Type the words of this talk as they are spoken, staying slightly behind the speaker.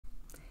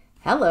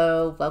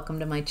Hello, welcome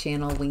to my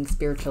channel, Wing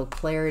Spiritual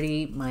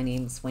Clarity. My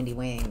name's Wendy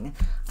Wing.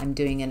 I'm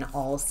doing an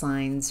all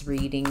signs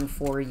reading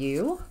for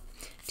you,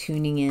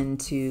 tuning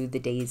into the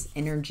day's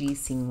energy,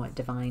 seeing what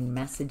divine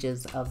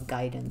messages of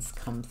guidance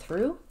come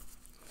through.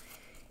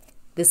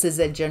 This is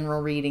a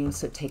general reading,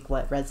 so take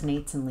what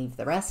resonates and leave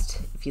the rest.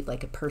 If you'd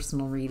like a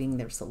personal reading,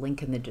 there's a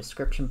link in the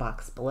description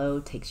box below.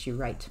 It takes you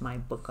right to my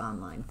book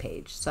online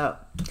page. So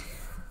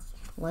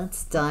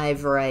let's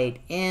dive right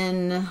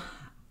in.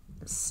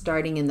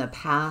 Starting in the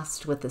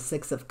past with the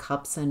Six of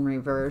Cups in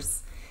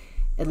reverse,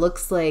 it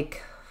looks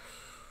like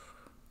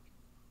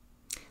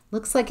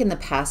in the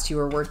past you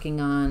were working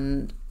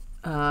on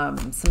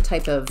some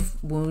type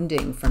of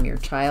wounding from your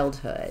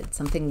childhood,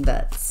 something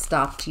that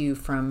stopped you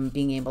from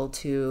being able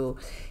to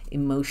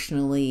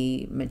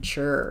emotionally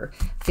mature.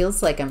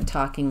 Feels like I'm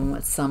talking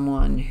with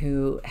someone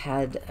who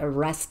had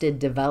arrested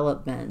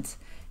development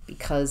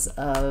because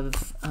of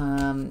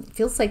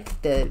feels like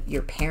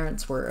your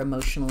parents were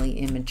emotionally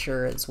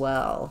immature as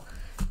well,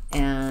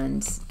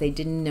 and they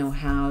didn't know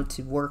how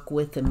to work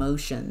with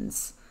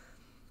emotions.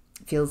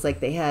 Feels like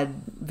they had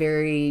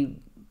very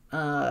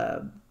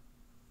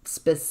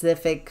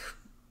specific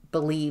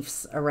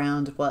beliefs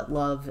around what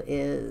love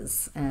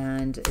is,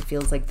 and it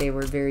feels like they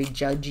were very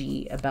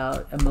judgy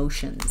about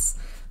emotions,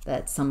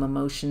 that some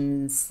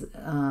emotions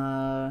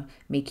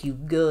make you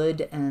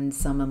good and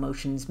some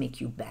emotions make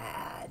you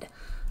bad.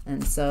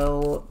 And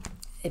so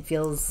it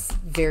feels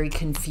very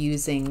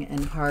confusing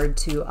and hard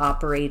to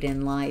operate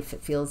in life.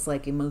 It feels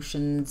like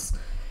emotions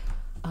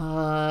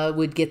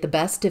would get the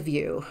best of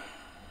you.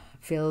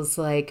 It feels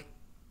like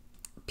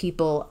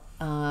people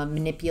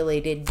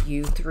manipulated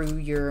you through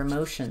your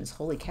emotions.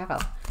 Holy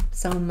cow.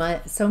 So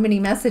many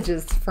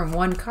messages from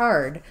one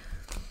card.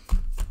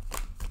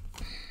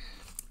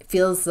 It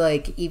feels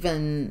like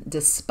even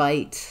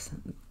despite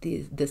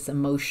this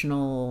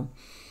emotional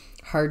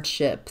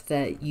hardship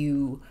that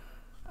you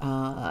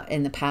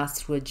in the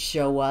past would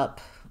show up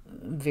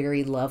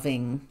very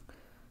loving,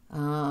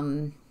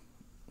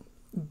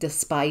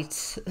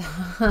 despite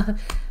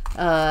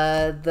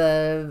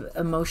the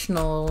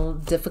emotional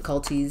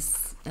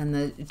difficulties and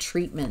the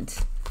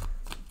treatment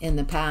in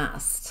the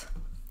past.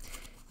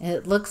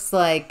 It looks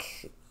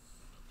like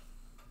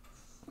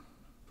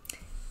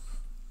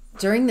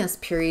during this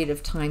period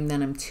of time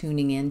that I'm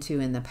tuning into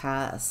in the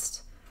past,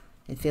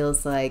 it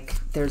feels like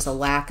there's a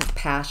lack of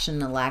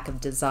passion, a lack of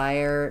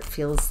desire. It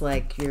feels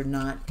like you're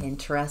not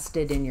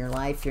interested in your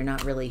life. You're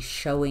not really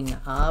showing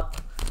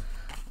up.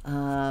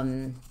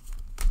 It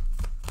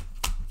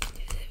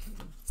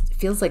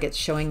feels like it's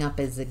showing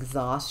up as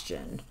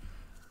exhaustion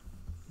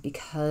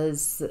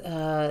because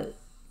it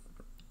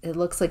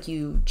looks like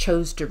you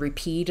chose to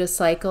repeat a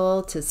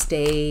cycle, to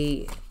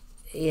stay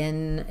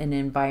in an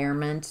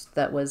environment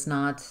that was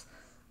not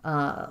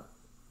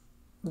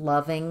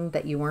loving,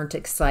 that you weren't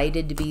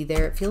excited to be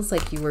there. It feels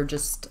like you were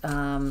just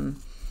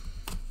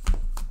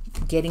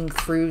getting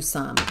through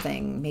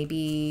something.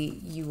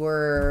 Maybe you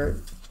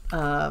were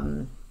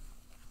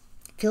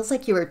feels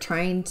like you were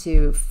trying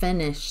to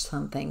finish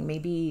something,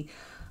 maybe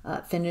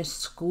finish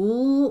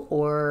school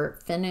or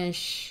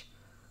finish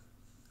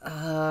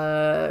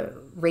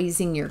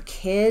raising your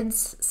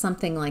kids,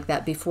 something like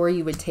that, before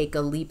you would take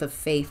a leap of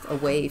faith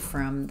away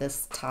from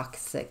this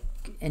toxic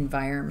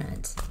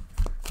environment.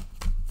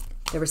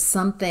 There was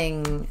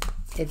something,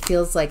 it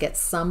feels like at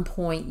some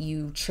point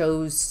you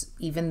chose,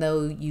 even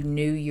though you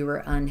knew you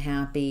were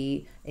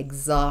unhappy,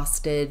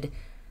 exhausted,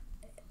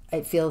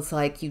 it feels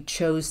like you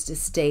chose to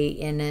stay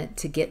in it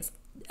to get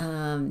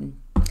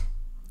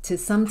to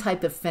some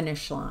type of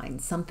finish line,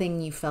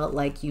 something you felt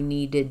like you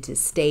needed to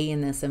stay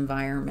in this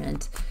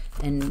environment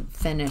and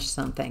finish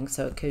something.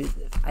 So it could,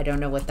 I don't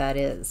know what that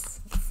is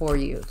for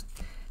you.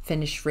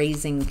 Finish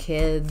raising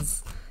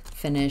kids,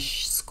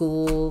 finish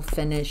school,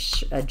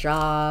 finish a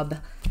job.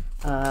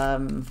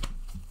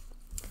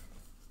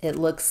 It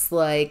looks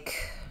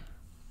like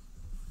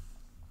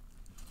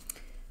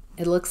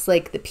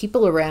the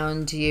people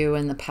around you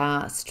in the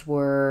past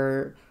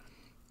were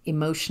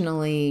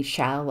emotionally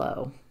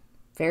shallow,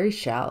 very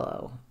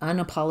shallow,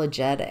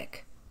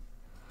 unapologetic.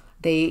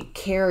 They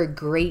care a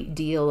great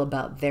deal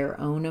about their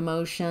own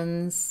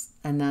emotions,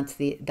 and that's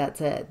it.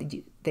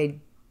 It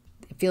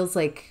feels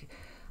like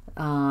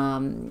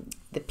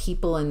the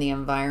people in the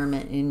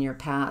environment in your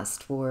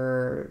past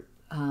were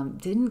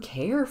didn't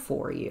care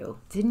for you,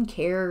 didn't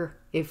care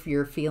if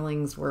your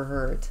feelings were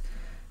hurt.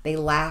 They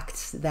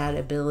lacked that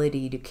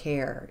ability to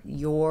care.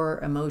 Your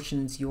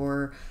emotions,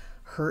 your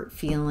hurt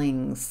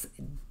feelings,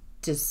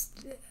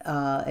 just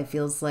it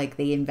feels like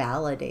they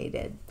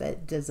invalidated.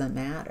 That doesn't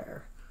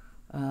matter.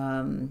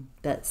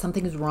 That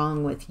something's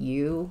wrong with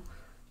you,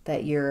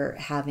 that you're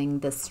having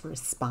this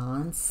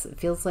response. It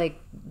feels like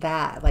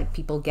that, like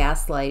people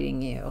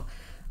gaslighting you,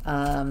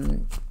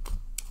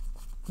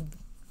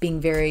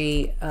 being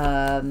very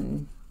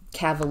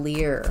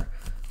cavalier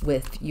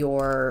with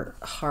your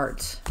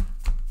heart,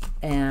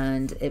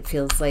 and it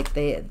feels like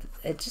they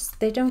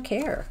don't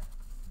care.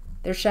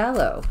 They're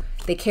shallow.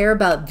 They care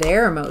about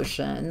their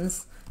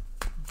emotions,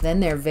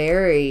 then they're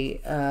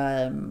very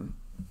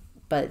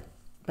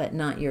but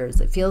not yours.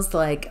 It feels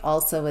like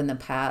also in the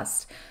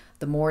past,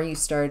 the more you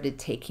started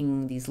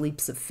taking these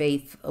leaps of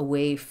faith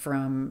away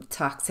from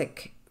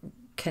toxic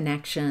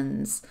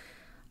connections,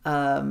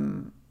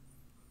 it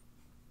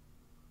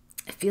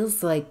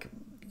feels like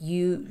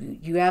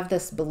you have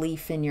this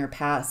belief in your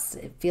past.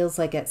 It feels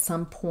like at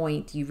some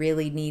point you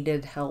really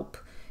needed help.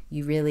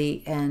 You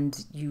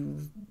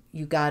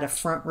got a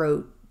front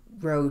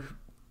row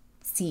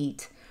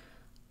seat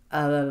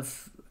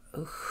of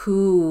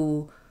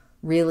who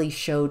really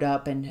showed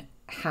up and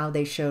how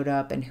they showed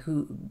up, and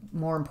who,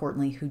 more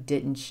importantly, who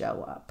didn't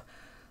show up.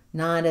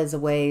 Not as a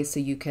way so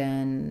you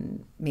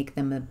can make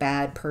them a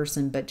bad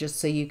person, but just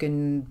so you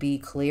can be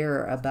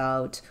clear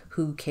about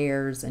who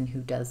cares and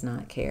who does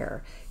not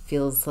care.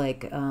 Feels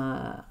like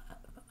a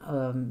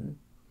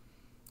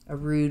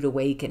rude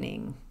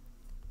awakening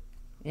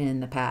in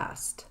the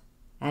past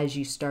as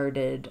you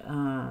started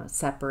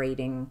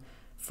separating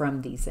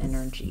from these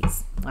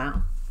energies.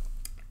 Wow.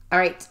 All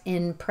right,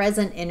 in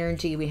present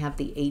energy, we have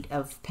the Eight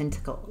of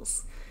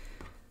Pentacles.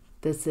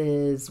 This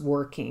is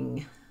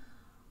working.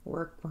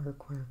 Work.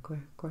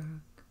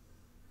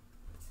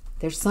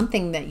 There's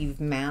something that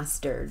you've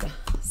mastered,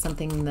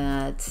 something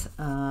that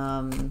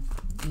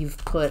you've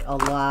put a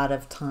lot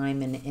of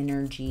time and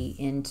energy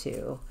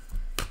into.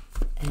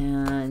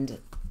 And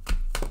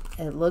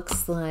it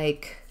looks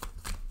like,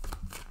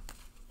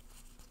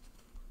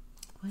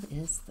 what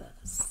is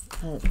this?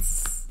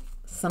 It's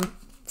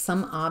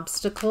some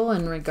obstacle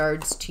in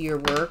regards to your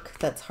work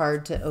that's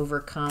hard to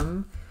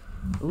overcome.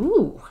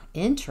 Ooh,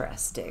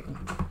 interesting.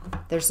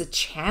 There's a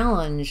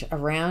challenge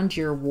around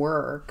your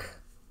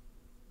work.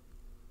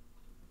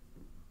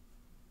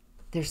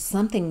 There's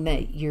something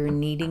that you're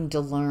needing to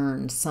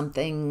learn,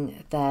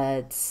 something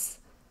that's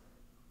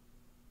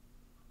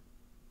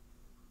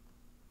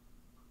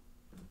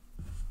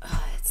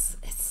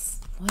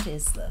what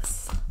is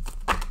this?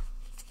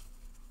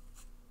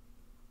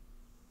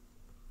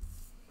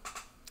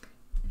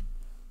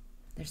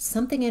 There's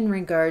something in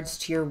regards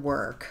to your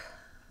work.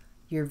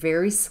 You're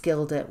very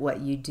skilled at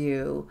what you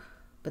do,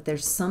 but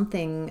there's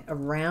something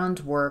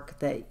around work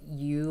that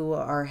you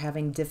are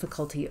having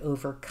difficulty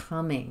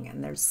overcoming.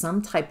 And there's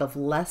some type of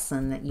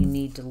lesson that you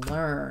need to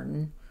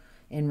learn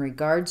in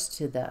regards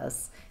to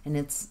this. And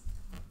it's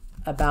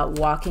about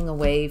walking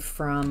away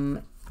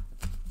from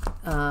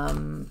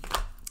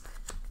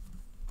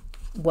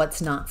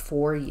what's not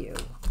for you.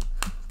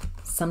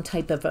 Some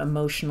type of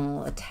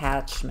emotional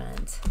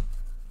attachment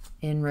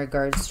in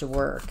regards to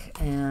work.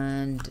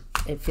 And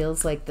it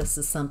feels like this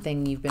is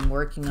something you've been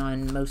working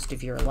on most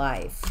of your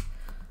life.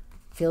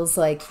 Feels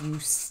like you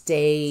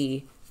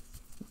stay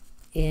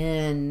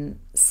in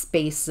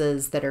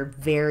spaces that are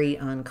very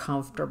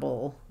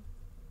uncomfortable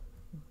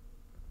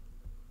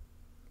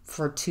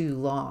for too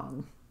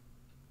long,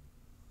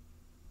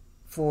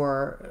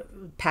 for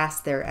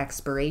past their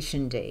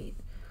expiration date.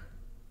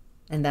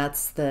 And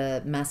that's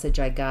the message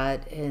I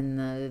got in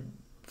the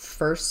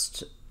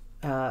first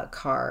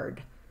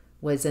card.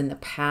 Was in the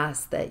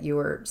past that you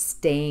were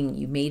staying,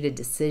 you made a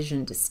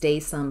decision to stay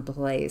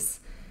someplace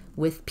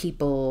with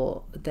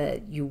people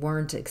that you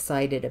weren't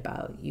excited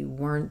about. You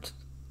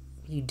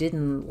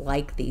didn't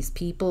like these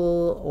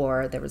people,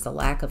 or there was a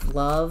lack of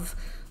love,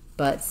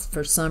 but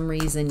for some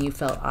reason you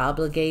felt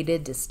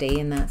obligated to stay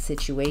in that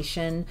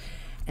situation.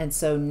 And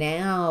so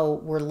now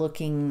we're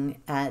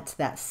looking at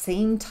that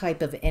same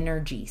type of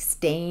energy,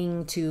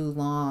 staying too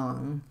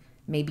long,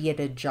 maybe at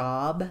a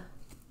job,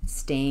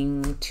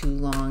 staying too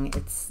long.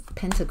 It's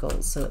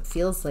Pentacles, so it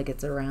feels like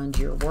it's around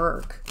your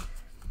work.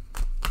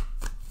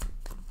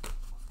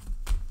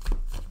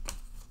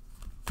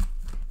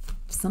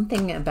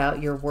 Something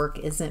about your work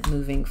isn't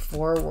moving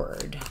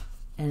forward,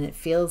 and it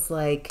feels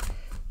like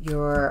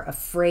you're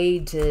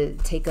afraid to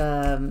take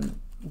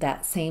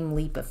that same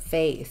leap of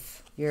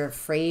faith. You're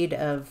afraid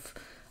of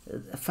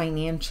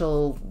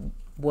financial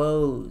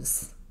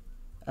woes,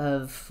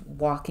 of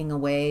walking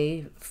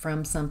away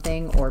from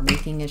something or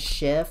making a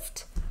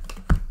shift.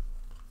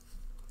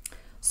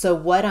 So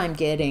what I'm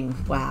getting,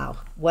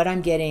 what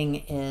I'm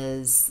getting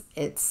is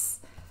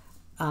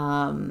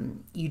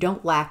you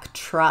don't lack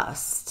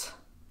trust,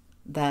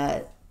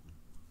 that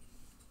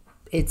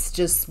it's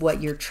just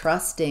what you're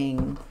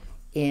trusting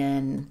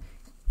in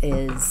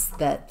is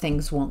that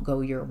things won't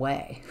go your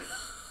way.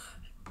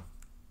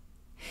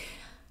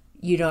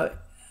 You know,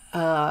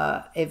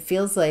 it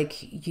feels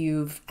like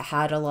you've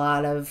had a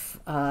lot of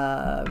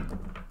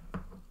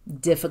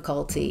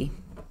difficulty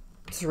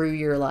through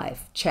your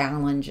life,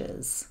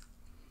 challenges.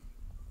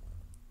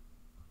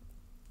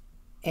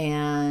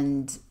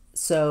 And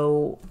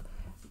so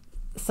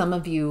some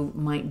of you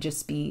might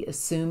just be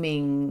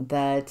assuming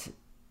that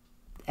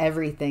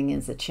everything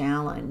is a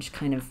challenge,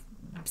 kind of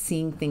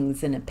seeing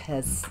things in a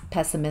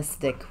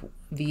pessimistic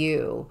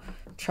view,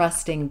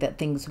 trusting that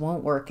things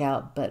won't work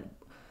out. But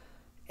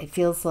it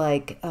feels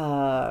like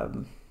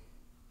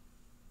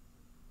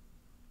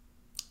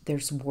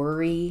there's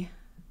worry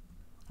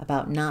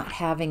about not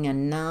having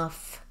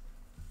enough.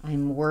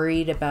 I'm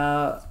worried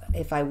about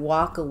if I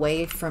walk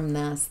away from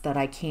this that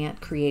I can't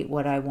create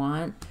what I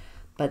want.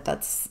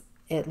 but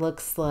it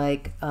looks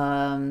like,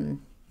 boy,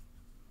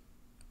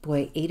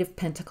 Eight of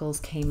Pentacles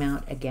came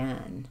out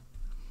again.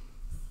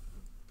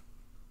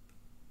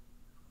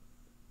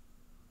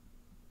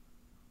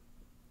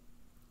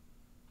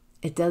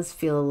 It does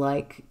feel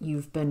like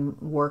you've been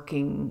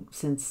working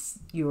since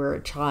you were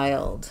a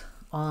child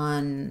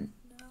on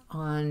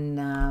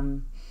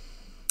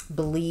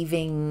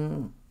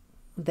believing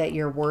that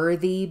you're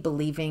worthy,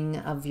 believing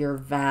of your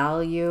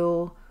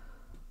value,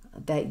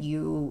 that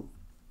you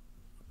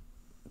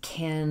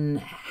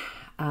can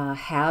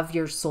have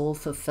your soul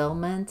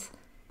fulfillment.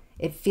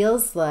 It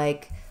feels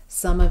like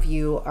some of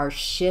you are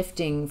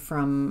shifting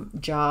from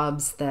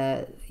jobs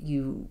that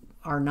you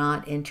are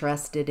not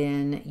interested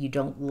in, you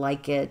don't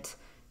like it,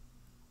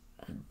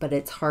 but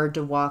it's hard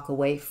to walk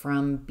away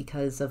from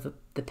because of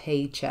the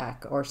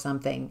paycheck or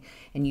something,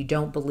 and you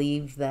don't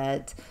believe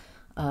that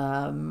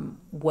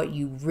what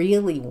you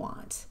really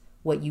want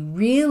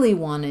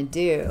to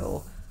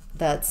do,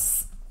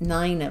 that's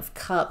Nine of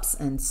Cups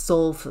and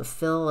soul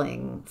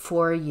fulfilling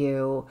for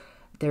you,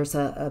 there's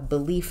a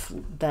belief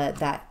that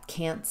that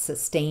can't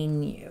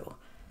sustain you.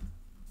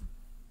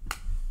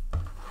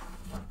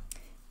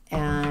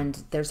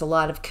 And there's a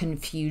lot of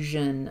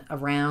confusion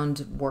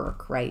around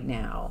work right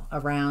now,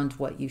 around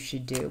what you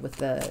should do with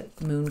the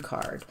Moon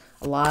card.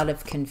 A lot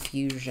of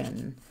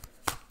confusion.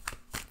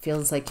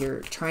 Feels like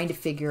you're trying to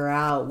figure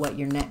out what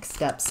your next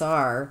steps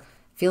are.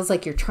 Feels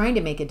like you're trying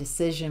to make a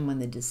decision when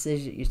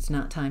it's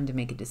not time to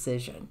make a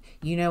decision.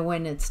 You know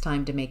when it's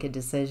time to make a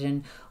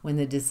decision, when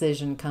the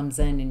decision comes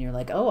in and you're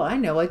like, oh, I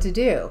know what to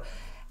do.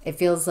 It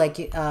feels like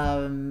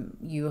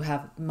you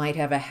might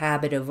have a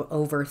habit of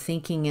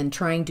overthinking and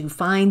trying to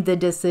find the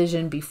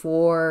decision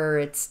before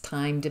it's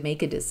time to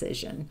make a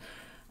decision.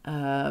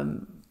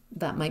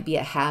 That might be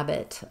a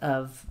habit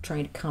of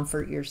trying to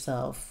comfort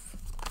yourself.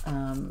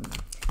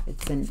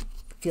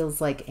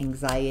 Feels like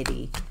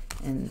anxiety,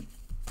 and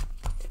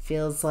it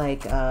feels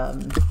like a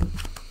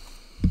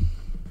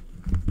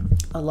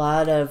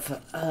lot of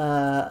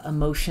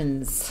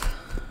emotions.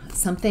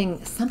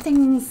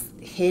 Something's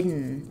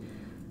hidden.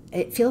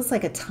 It feels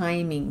like a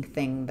timing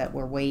thing that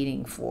we're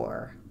waiting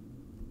for.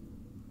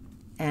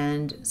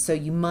 And so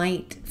you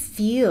might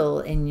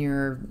feel in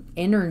your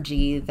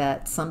energy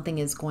that something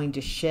is going to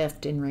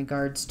shift in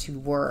regards to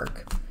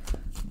work,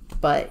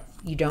 but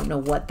you don't know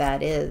what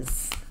that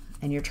is.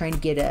 And you're trying to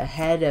get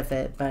ahead of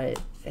it,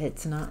 but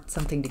it's not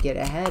something to get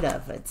ahead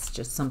of. It's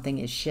just something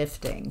is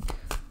shifting.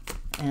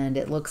 And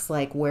it looks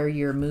like where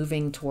you're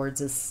moving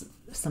towards is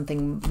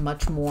something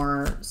much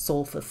more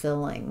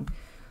soul-fulfilling.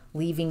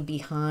 Leaving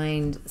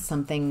behind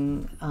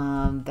something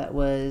that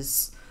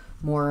was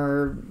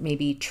more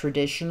maybe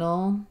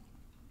traditional,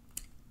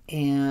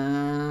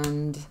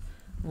 and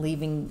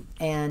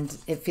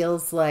it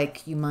feels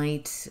like you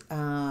might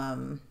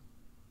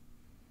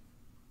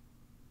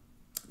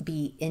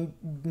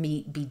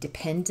be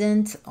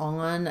dependent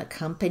on a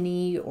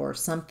company or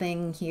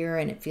something here,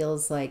 and it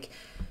feels like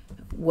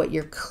what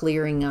you're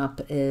clearing up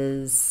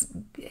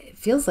it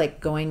feels like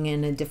going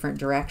in a different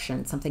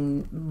direction,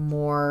 something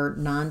more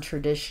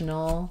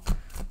non-traditional,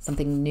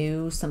 something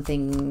new,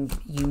 something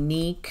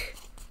unique,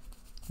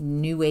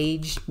 new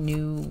age,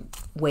 new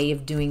way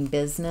of doing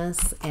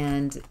business.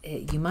 And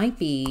you might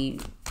be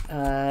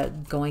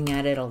going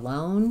at it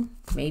alone.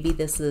 Maybe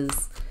this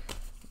is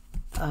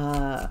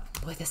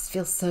boy, this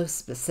feels so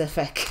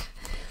specific.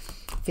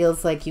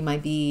 Feels like you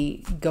might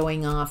be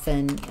going off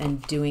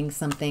and doing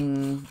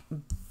something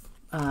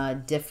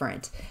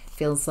different.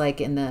 Feels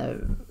like in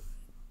the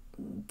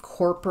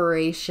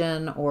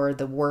corporation or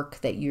the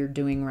work that you're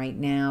doing right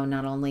now,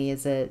 not only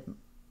is it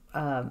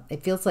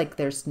feels like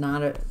there's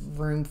not a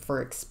room for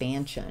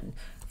expansion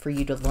for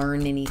you to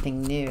learn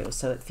anything new.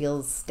 So it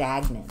feels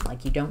stagnant,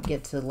 like you don't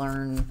get to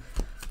learn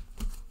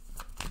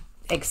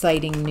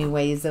exciting new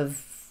ways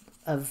of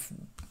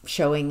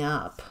showing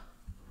up.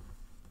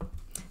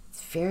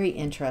 It's very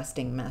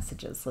interesting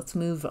messages. Let's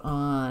move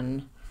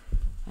on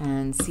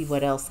and see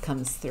what else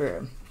comes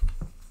through.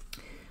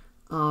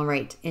 All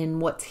right,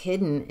 and what's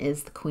hidden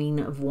is the Queen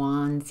of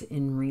Wands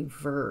in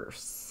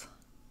reverse.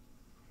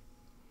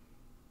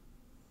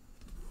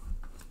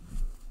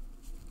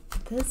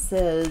 This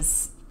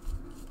is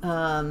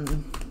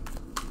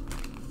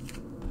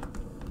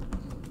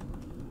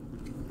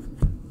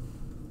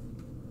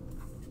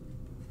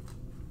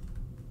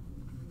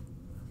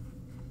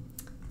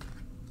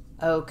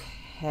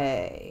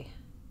okay.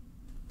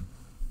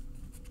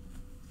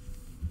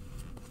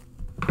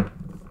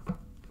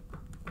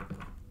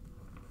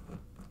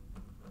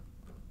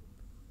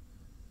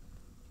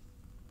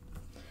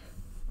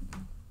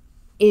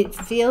 It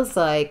feels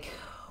like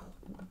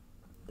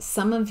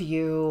some of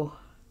you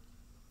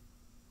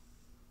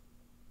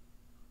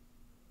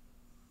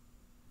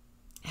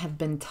have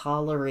been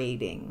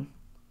tolerating,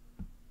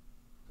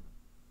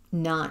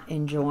 not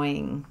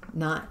enjoying,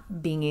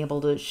 not being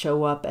able to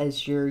show up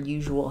as your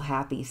usual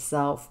happy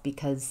self,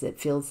 because it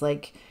feels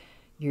like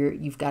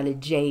you've got a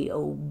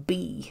job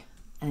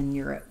and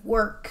you're at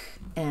work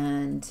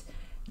and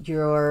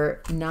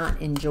you're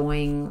not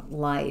enjoying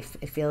life.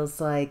 It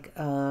feels like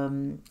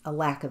a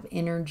lack of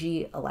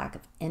energy, a lack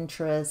of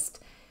interest.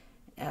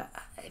 It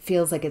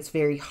feels like it's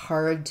very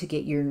hard to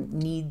get your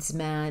needs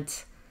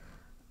met.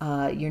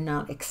 You're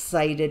not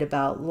excited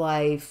about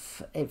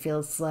life. It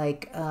feels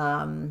like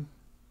all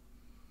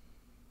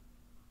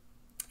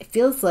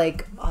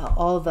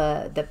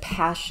the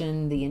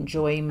passion, the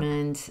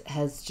enjoyment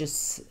has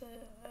just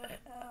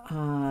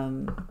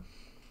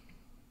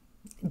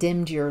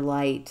dimmed your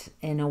light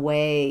in a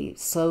way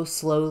so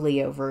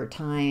slowly over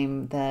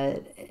time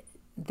that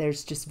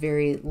there's just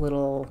very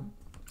little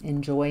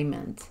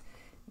enjoyment,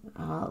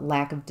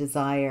 lack of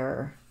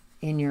desire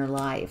in your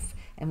life.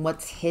 And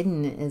what's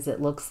hidden is it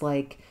looks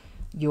like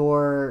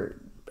you're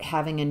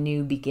having a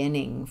new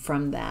beginning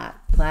from that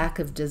lack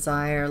of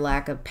desire,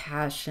 lack of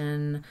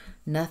passion.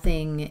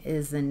 Nothing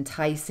is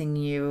enticing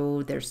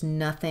you. There's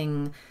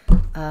nothing,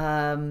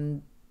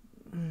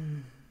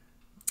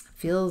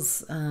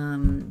 feels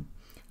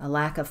a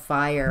lack of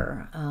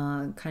fire,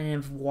 kind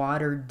of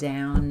watered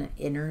down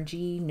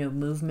energy, no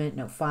movement,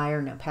 no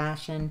fire, no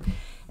passion.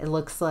 It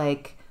looks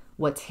like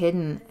what's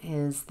hidden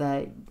is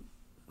that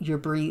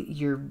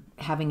you're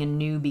having a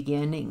new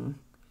beginning,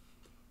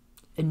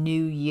 a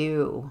new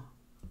you.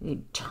 You're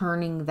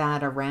turning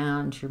that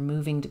around. You're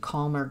moving to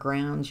calmer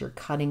grounds. You're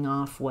cutting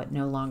off what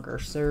no longer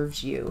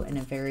serves you in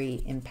a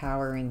very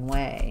empowering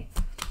way.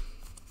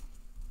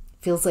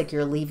 Feels like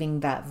you're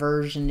leaving that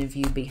version of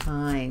you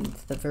behind,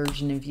 the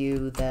version of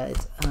you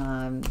that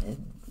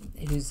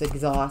who's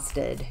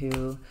exhausted,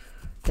 who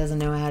doesn't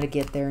know how to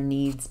get their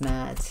needs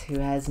met, who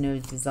has no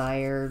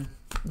desire,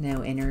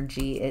 no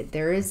energy.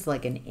 There is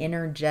like on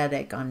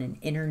an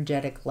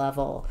energetic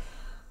level.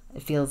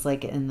 It feels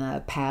like in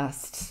the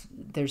past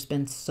there's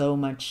been so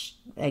much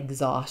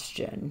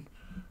exhaustion,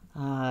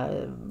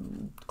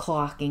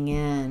 clocking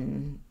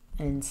in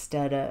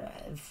instead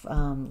of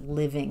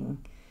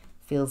living.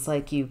 Feels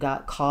like you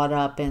got caught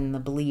up in the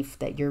belief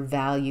that your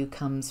value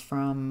comes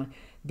from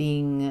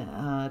being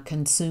a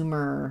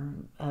consumer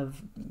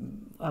of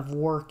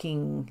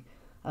working,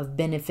 of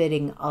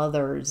benefiting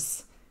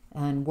others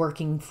and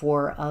working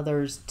for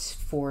others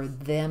for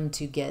them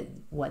to get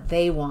what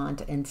they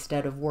want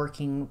instead of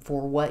working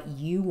for what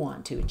you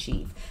want to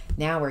achieve.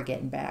 Now we're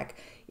getting back.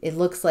 It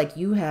looks like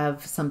you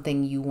have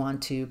something you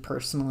want to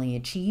personally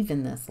achieve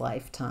in this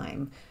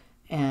lifetime.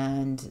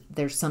 And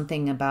there's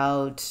something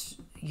about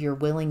you're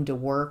willing to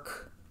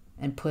work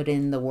and put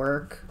in the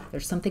work.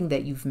 There's something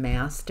that you've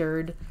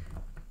mastered.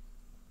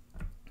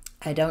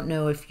 I don't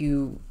know if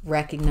you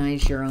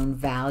recognize your own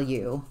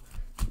value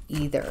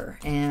either,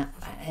 and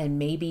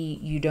maybe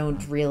you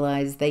don't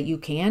realize that you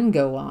can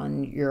go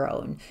on your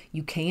own.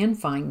 You can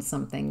find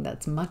something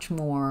that's much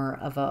more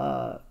of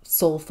a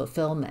soul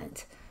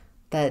fulfillment,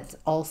 that's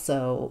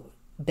also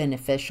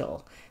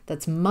beneficial,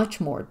 that's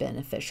much more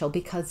beneficial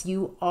because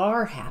you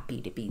are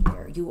happy to be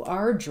there. You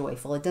are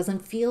joyful. It doesn't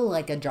feel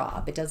like a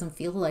job. It doesn't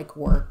feel like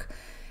work.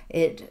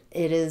 It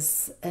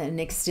is an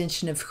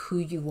extension of who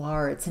you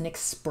are. It's an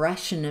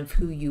expression of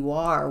who you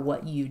are,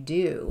 what you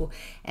do.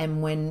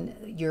 And when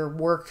your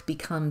work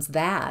becomes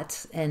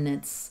that, and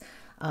it's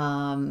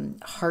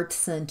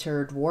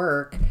heart-centered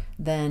work,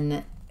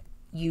 then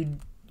you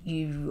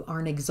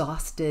aren't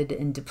exhausted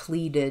and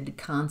depleted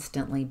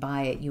constantly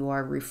by it. You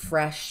are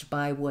refreshed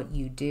by what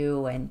you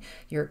do, and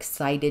you're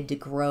excited to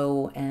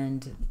grow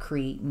and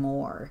create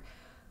more.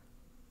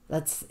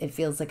 It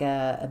feels like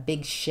a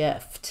big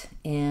shift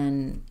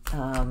in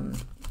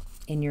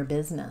your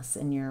business,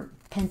 in your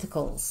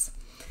pentacles.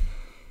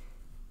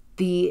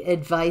 The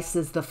advice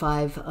is the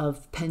Five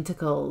of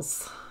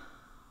Pentacles.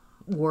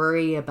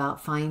 Worry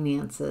about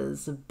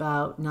finances,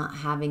 about not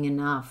having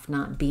enough,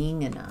 not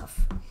being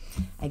enough.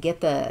 I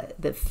get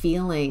the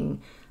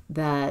feeling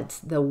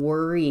that the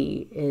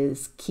worry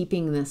is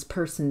keeping this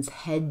person's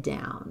head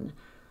down,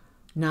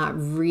 not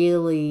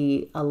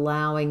really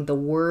allowing the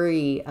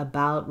worry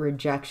about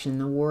rejection,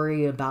 the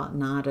worry about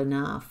not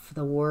enough.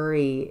 The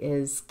worry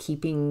is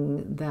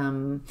keeping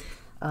them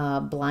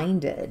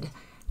blinded.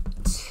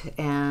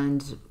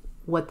 And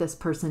what this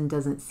person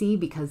doesn't see,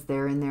 because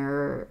they're in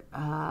their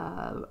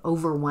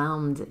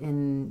overwhelmed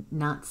in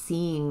not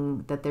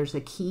seeing that there's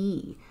a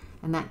key,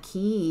 and that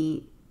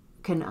key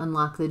can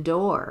unlock the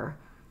door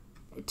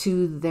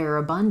to their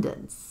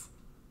abundance.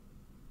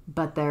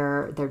 But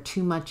they're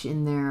too much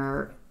in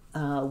their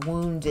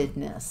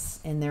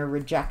woundedness, in their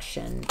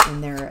rejection,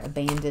 in their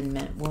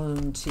abandonment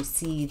wound to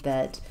see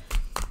that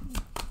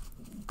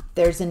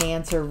there's an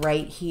answer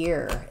right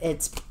here.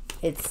 It's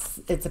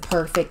a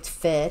perfect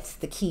fit.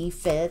 The key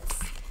fits.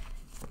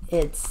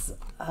 It's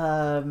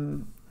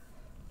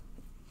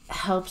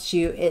helps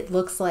you. It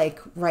looks like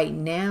right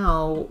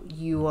now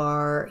you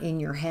are in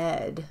your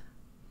head,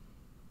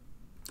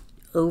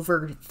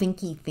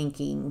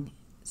 thinking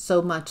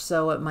so much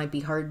so it might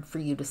be hard for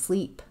you to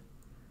sleep,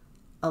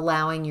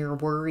 allowing your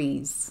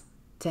worries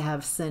to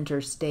have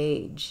center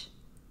stage.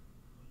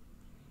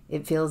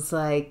 It feels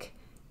like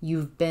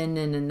you've been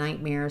in a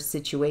nightmare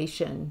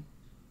situation.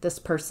 This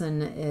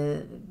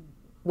person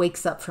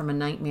wakes up from a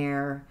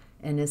nightmare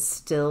and is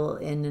still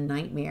in a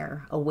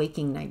nightmare, a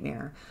waking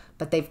nightmare.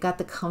 But they've got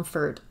the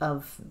comfort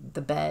of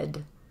the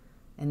bed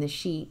and the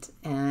sheet,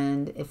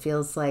 and it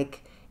feels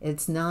like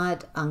it's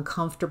not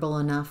uncomfortable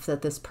enough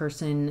that this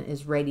person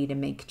is ready to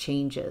make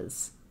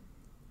changes.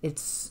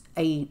 It's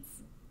a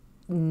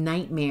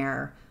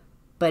nightmare,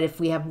 but if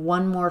we have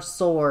one more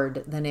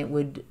sword, then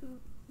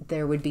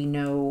there would be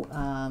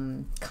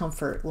no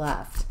comfort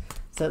left.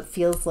 So it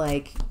feels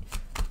like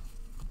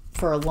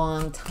for a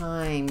long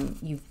time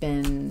you've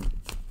been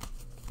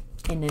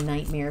in a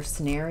nightmare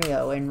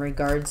scenario in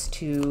regards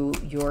to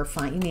your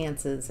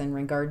finances, in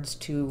regards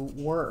to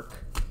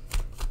work.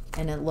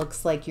 And it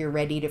looks like you're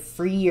ready to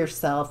free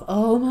yourself.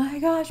 Oh my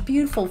gosh,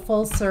 beautiful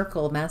full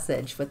circle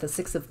message with the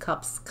Six of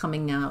Cups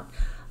coming out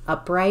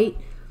upright.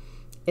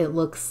 It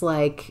looks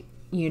like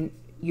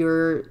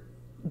you're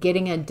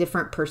getting a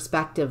different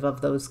perspective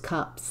of those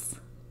cups.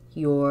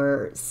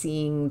 You're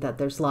seeing that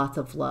there's lots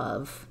of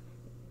love,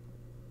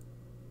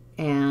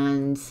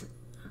 and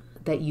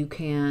that you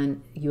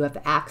have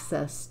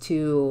access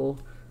to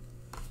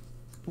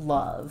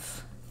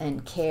love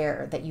and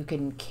care, that you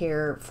can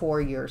care for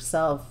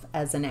yourself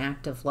as an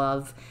act of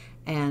love.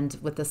 And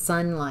with the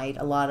sunlight,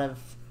 a lot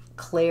of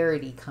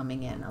clarity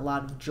coming in, a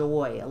lot of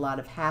joy, a lot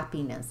of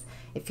happiness.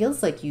 It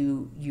feels like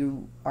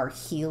you are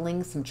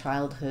healing some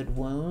childhood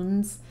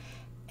wounds,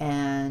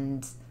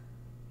 and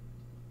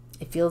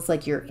it feels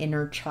like your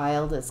inner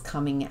child is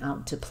coming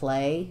out to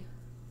play.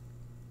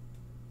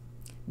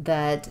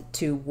 That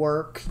to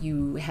work,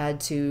 you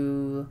had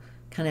to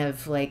kind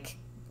of like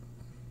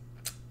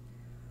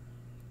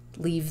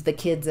leave the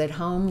kids at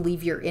home,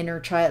 leave your inner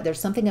child. There's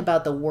something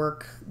about the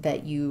work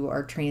that you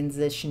are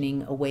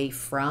transitioning away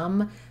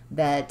from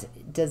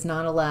that does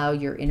not allow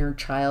your inner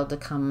child to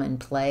come and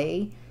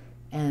play.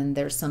 And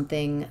there's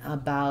something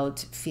about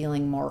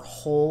feeling more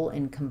whole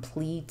and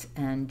complete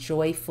and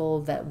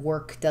joyful, that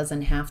work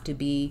doesn't have to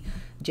be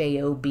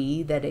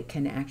J-O-B, that it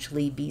can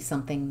actually be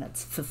something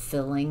that's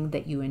fulfilling,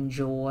 that you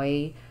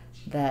enjoy,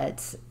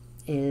 that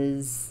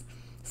is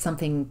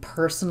something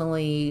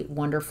personally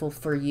wonderful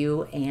for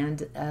you,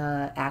 and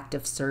act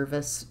of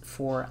service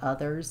for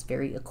others.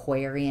 Very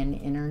Aquarian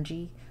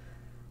energy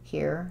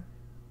here.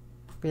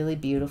 Really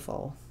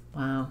beautiful.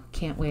 Wow.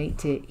 Can't wait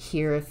to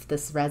hear if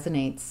this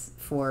resonates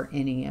for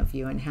any of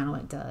you and how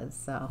it does.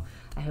 So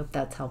I hope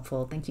that's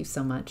helpful. Thank you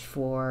so much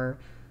for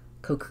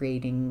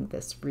co-creating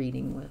this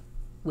reading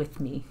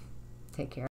with me. Take care.